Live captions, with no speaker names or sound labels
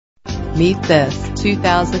Meet this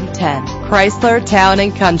 2010 Chrysler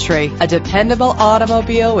Town & Country. A dependable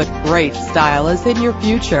automobile with great style is in your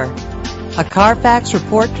future. A Carfax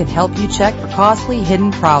report can help you check for costly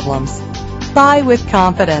hidden problems. Buy with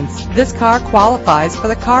confidence. This car qualifies for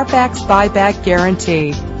the Carfax buyback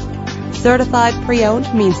guarantee. Certified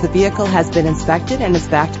pre-owned means the vehicle has been inspected and is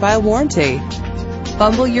backed by a warranty.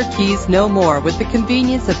 Fumble your keys no more with the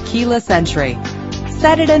convenience of keyless entry.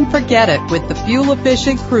 Set it and forget it with the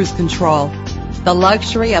fuel-efficient cruise control. The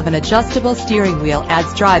luxury of an adjustable steering wheel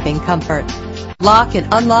adds driving comfort. Lock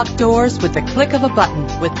and unlock doors with the click of a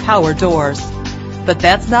button with power doors. But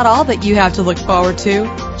that's not all that you have to look forward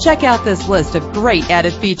to. Check out this list of great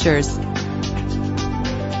added features.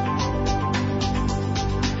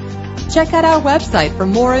 Check out our website for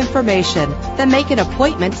more information. Then make an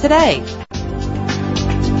appointment today.